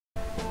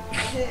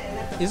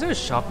Is there a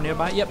shop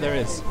nearby? Yep, there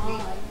is.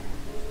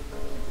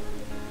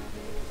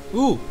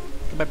 Ooh,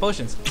 get my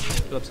potions.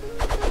 Whoops.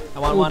 I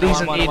want one. There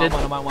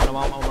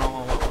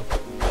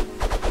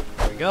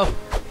we go.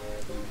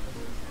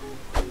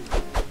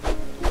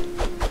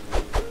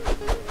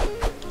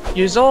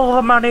 Use all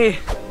the money.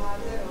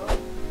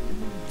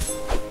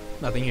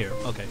 Nothing here.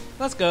 Okay,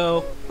 let's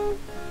go.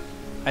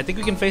 I think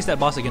we can face that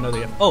boss again.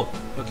 Oh,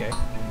 okay.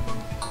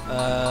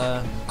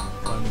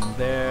 One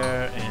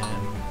there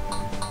and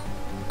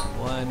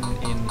one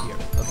in here.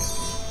 Okay.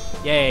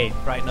 Yay!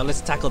 Right now,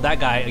 let's tackle that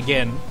guy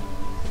again,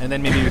 and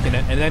then maybe we can,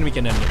 and then we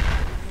can end it.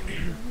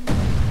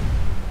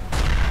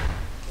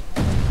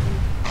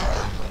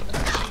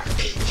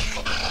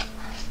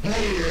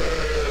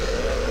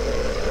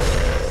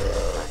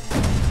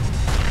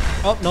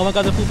 Oh, no one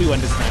got the poopy one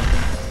this time.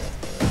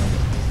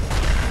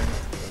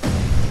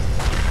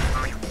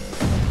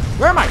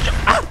 Where am I?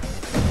 Ah!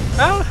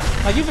 Oh,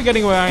 I keep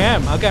forgetting where I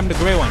am. Okay, I'm the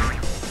gray one.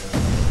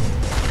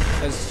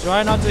 Let's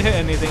try not to hit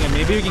anything and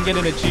maybe we can get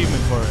an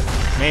achievement for it.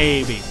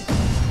 Maybe.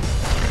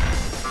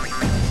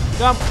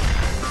 Come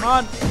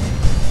on. I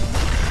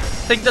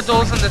think the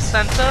door's in the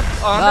center.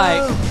 Oh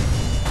no.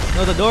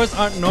 No, the doors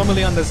aren't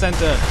normally on the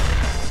center.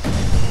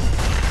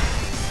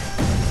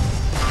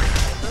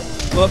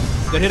 Whoop,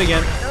 got hit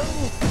again.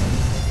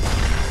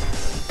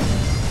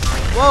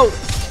 Whoa!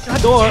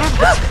 God, door!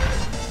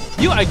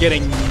 You are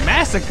getting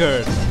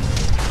massacred!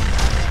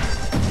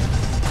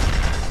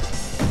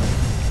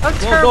 I'm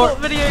terrible at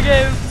video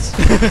games!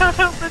 Can't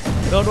help it!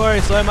 Don't worry,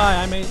 so am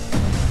I. I made.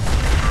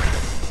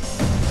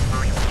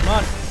 Come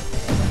on!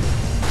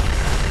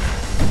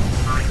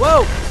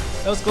 Whoa!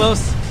 That was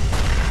close.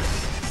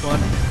 Come on.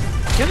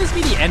 Can this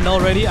be the end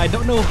already? I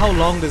don't know how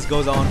long this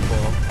goes on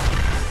for.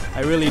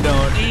 I really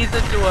don't.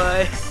 Neither do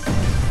I.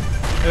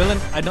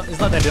 I don't. It's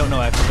not that I don't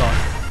know. I forgot.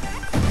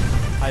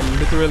 I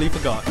literally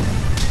forgot.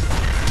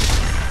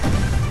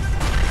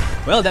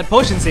 Well, that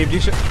potion saved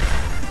you.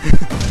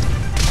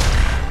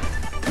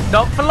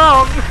 Not for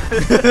long.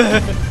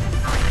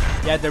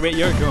 Yeah, at the rate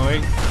you're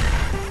going.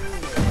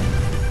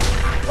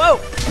 Whoa!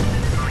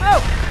 Whoa!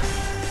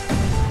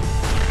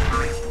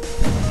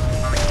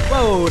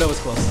 Whoa, that was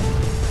close.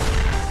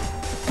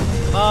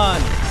 Come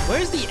on.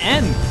 Where's the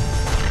end?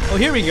 Oh,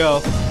 here we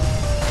go.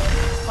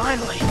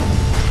 Finally.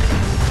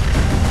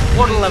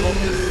 What a level.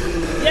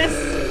 Yes!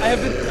 I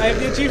have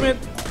the achievement.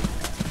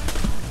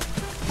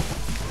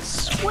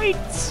 Sweet.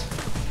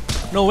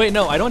 No, wait,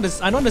 no. I don't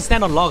want to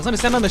stand on logs. I want to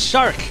stand on the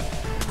shark.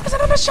 I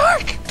stand on the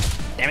shark.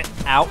 Damn it!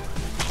 Ow.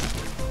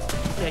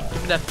 Yeah,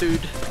 give me that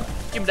food.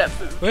 Give me that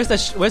food. Where's the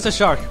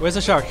shark? Where's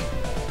the shark?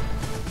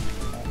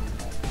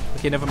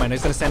 Okay, never mind. I'm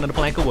just gonna stand on the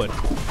plank of wood.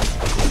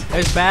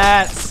 There's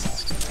bats.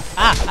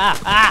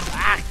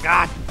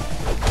 God.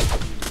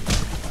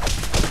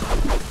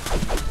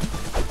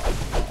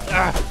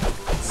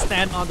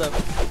 Stand on the.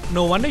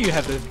 No wonder you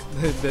have the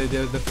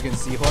freaking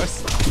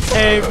seahorse.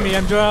 Save me!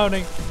 I'm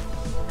drowning.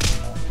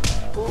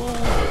 Ooh,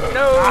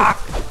 no!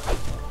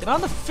 Get on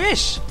the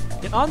fish.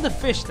 Get on the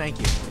fish. Thank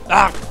you.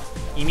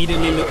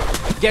 Immediately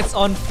gets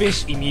on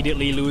fish.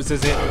 Immediately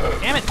loses it.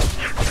 Damn it!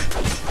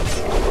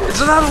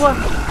 It's another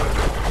one.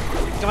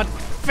 Come on,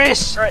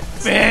 fish! Right.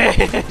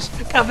 Fish!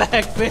 Come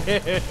back, fish!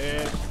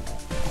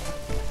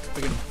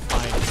 Freaking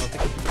fine. I'll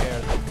take it care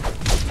of them.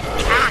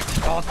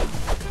 Oh.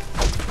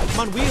 Come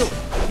on, wheel!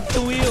 Hit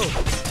the wheel!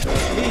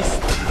 Please!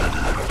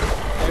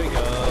 There he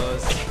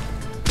goes.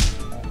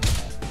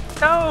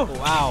 No! Oh,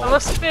 wow. I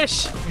lost the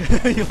fish!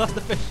 You lost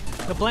the fish.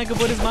 The plank of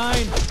wood is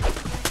mine.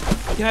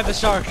 You can have the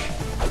shark.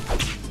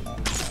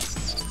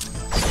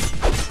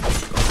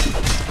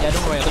 Yeah,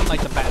 don't worry. I don't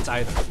like the bats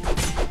either.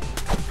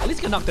 At least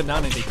you can knock them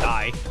down and they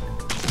die.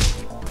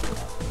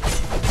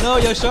 No,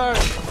 your shark!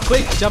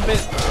 Quick, jump it!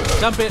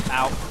 Jump it!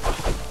 Ow.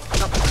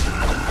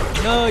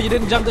 No, you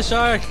didn't jump the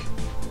shark!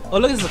 Oh,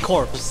 look, it's a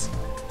corpse.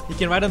 You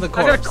can ride on the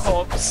corpse. I got a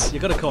corpse. You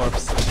got a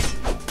corpse.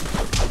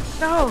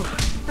 No!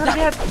 Not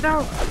again!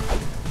 No!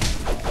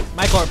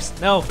 My corpse!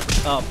 No!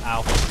 Oh,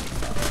 ow.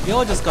 We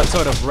all just got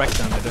sort of wrecked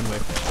on it, didn't we?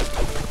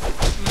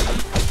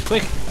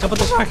 Quick, jump on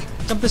the shark!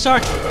 Jump the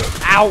shark!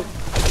 Ow!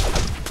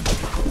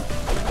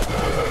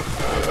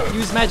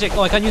 Use magic!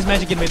 Oh, I can't use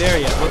magic in midair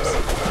yet. Whoops.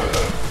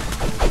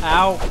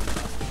 Ow!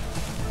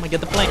 I'm gonna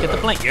get the plank, get the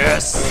plank!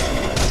 Yes!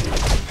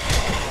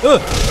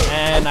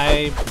 And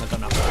I...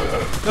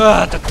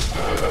 No.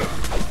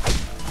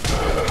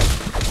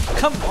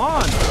 Come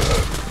on!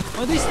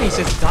 Why these things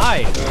just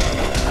die? I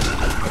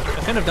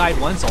kind of died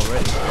once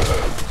already.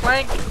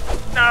 Plank!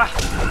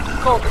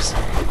 Corpse!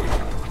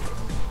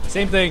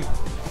 Same thing.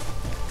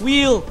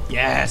 Wheel!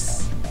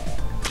 Yes!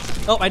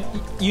 Oh,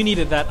 you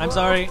needed that. I'm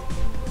sorry.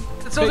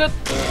 It's all good.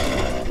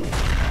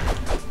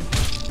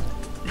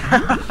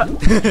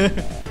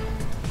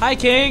 Hi,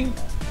 King!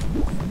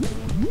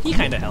 He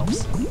kinda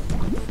helps.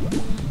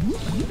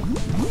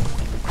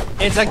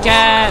 It's a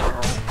cat!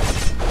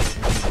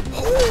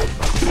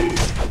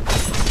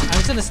 I'm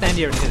just gonna stand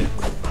here and hit it.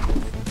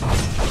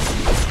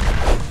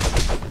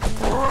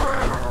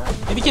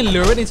 If you can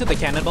lure it into the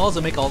cannonballs,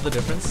 it'll make all the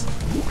difference.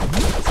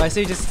 So I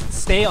say just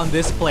stay on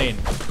this plane.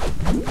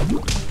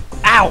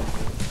 Ow!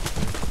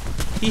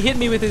 He hit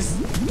me with his.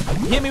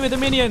 He hit me with a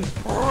minion.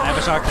 I have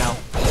a shark now.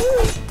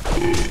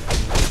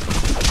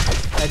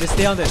 Yeah, just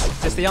stay on this.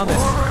 Just stay on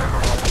this.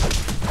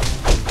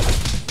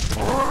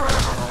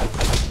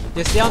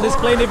 Just stay on this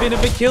plane even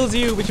if it kills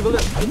you, which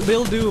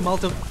will do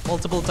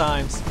multiple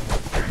times.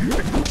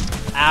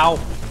 Ow!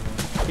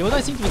 You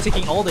don't seem to be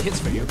taking all the hits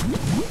for you.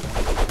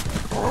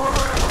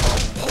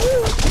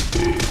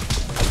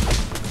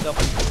 Nope.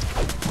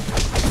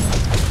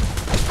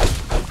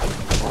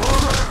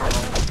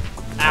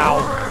 Ow!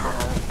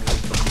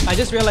 I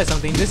just realized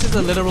something. This is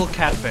a literal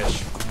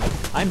catfish.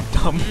 I'm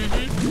dumb.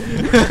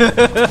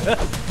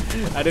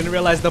 I didn't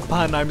realize the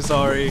pun. I'm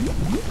sorry.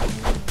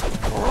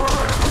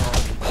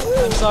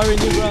 I'm sorry,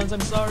 Newgrounds.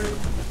 I'm sorry.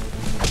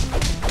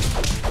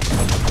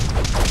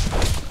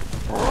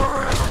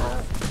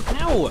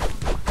 Ow!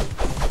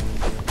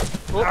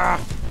 Oh,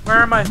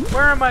 where am I?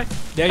 Where am I?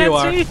 There you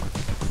are.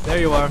 There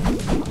you are.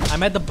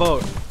 I'm at the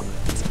boat.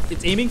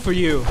 It's aiming for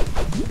you.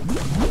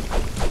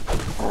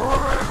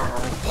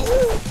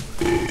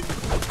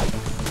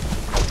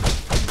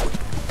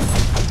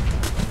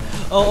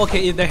 Oh,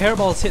 okay. If the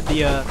hairballs hit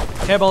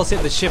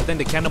the ship, then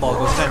the cannonball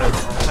goes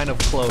kind of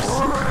close.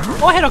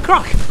 Oh, I hit a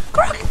croc!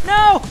 Croc!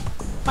 No!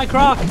 My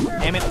croc!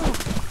 Damn it!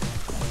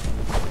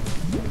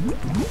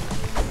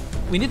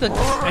 We need to.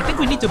 I think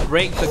we need to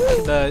break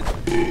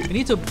we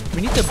need to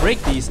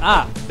break these.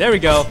 Ah, there we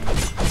go.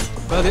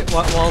 While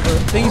the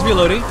thing's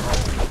reloading.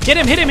 Hit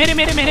him! Hit him! Hit him!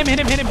 Hit him! Hit him! Hit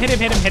him! Hit him! Hit him!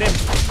 Hit him! Hit him!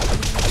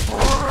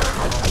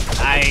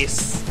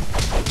 Nice.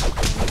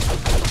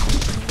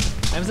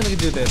 I'm just gonna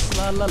do this.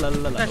 La la la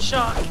la la. That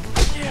shot.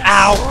 Yes.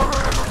 Ow!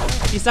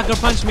 He sucker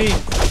punched me.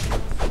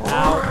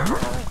 Ow!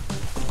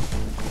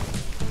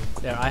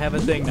 There, I have a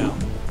thing now.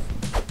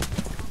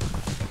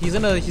 He's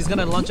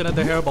gonna launch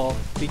another hairball.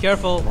 Be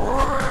careful.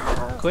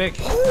 Quick.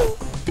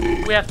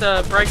 We have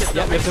to break it.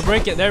 Yeah, we have to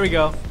break it. There we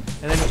go.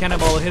 And then the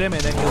cannonball will hit him,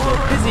 and then he'll go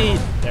busy.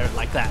 There,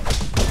 like that.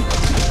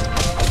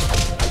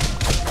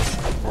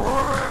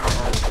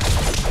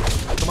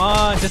 Come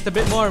on, just a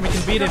bit more, and we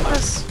can beat him.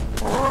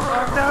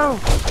 Oh no!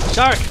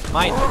 Shark!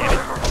 Mine. Damn it.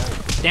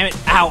 Damn it.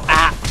 Ow.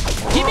 Ah.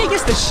 Hit me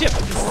against the ship.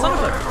 Son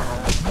of a.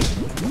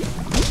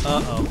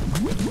 Uh-oh.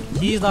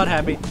 He's not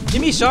happy.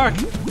 Give me shark.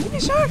 Give me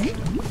shark.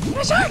 Give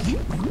me shark.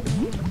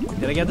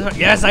 Did I get the shark?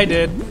 Yes, I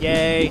did.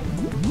 Yay.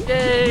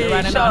 Yay! We're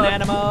running on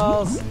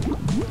animals.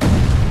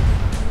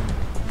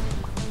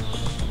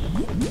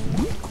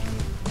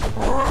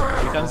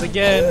 Here comes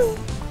again.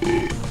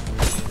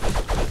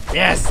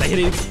 Yes, I hit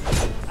it.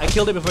 I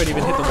killed it before it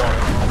even hit the wall.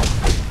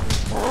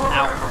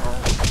 Ow.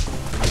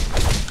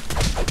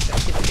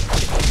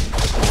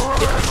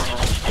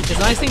 It's a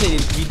nice thing that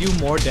we do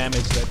more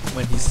damage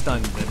when he's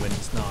stunned than when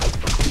he's not.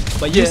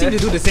 But you seem to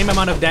do the same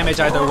amount of damage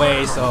either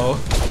way, so.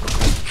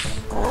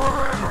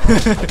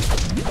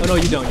 Oh no,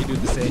 you don't. You do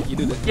the same. You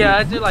do the. Yeah,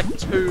 I do like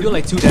 2. You do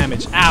like 2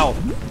 damage. Ow!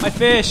 My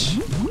fish.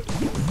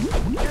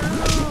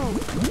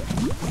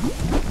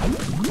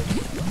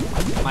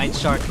 Mine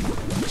shark.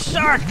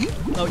 Shark!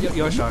 No,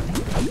 your shark.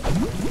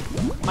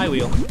 My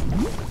wheel.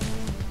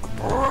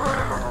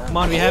 Come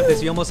on, we have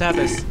this. We almost have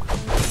this.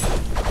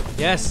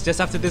 Yes, just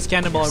after this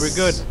cannonball, we're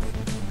good.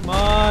 Come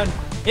on.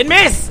 It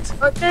missed!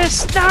 It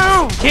missed!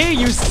 No! Okay,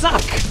 you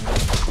suck!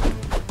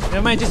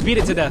 Never mind, just beat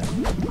it to death.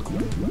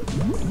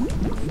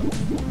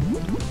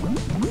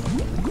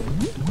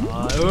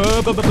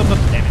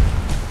 Damn it.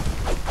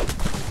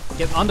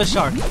 Get on the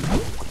shark.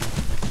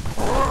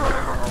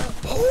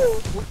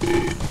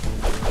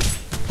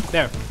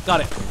 There,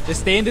 got it.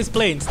 Just stay in this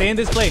plane. Stay in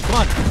this plane. Come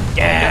on.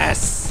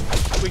 Yes!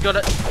 We got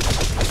it.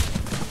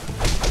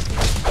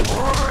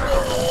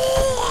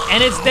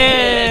 And it's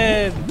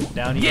dead!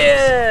 Down here.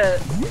 Yeah!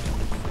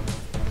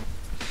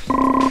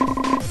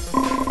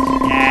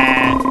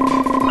 Yeah!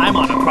 I'm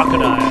on a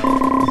crocodile.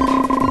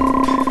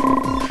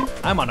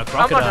 I'm on a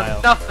crocodile. I'm on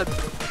a nothing.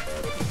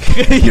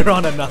 You're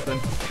on a nothing.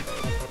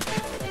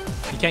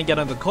 You can't get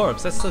on the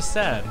corpse. That's so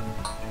sad.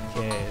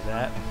 Okay,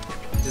 that.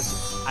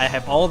 I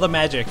have all the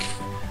magic.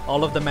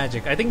 All of the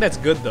magic. I think that's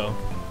good though.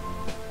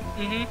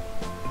 Mhm.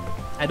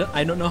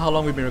 I don't know how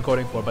long we've been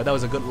recording for, but that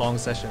was a good long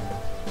session.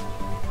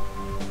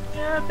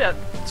 Yeah, about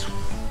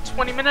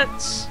 20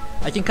 minutes.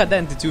 I can cut that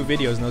into 2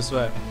 videos, no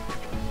sweat.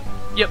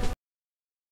 Yep.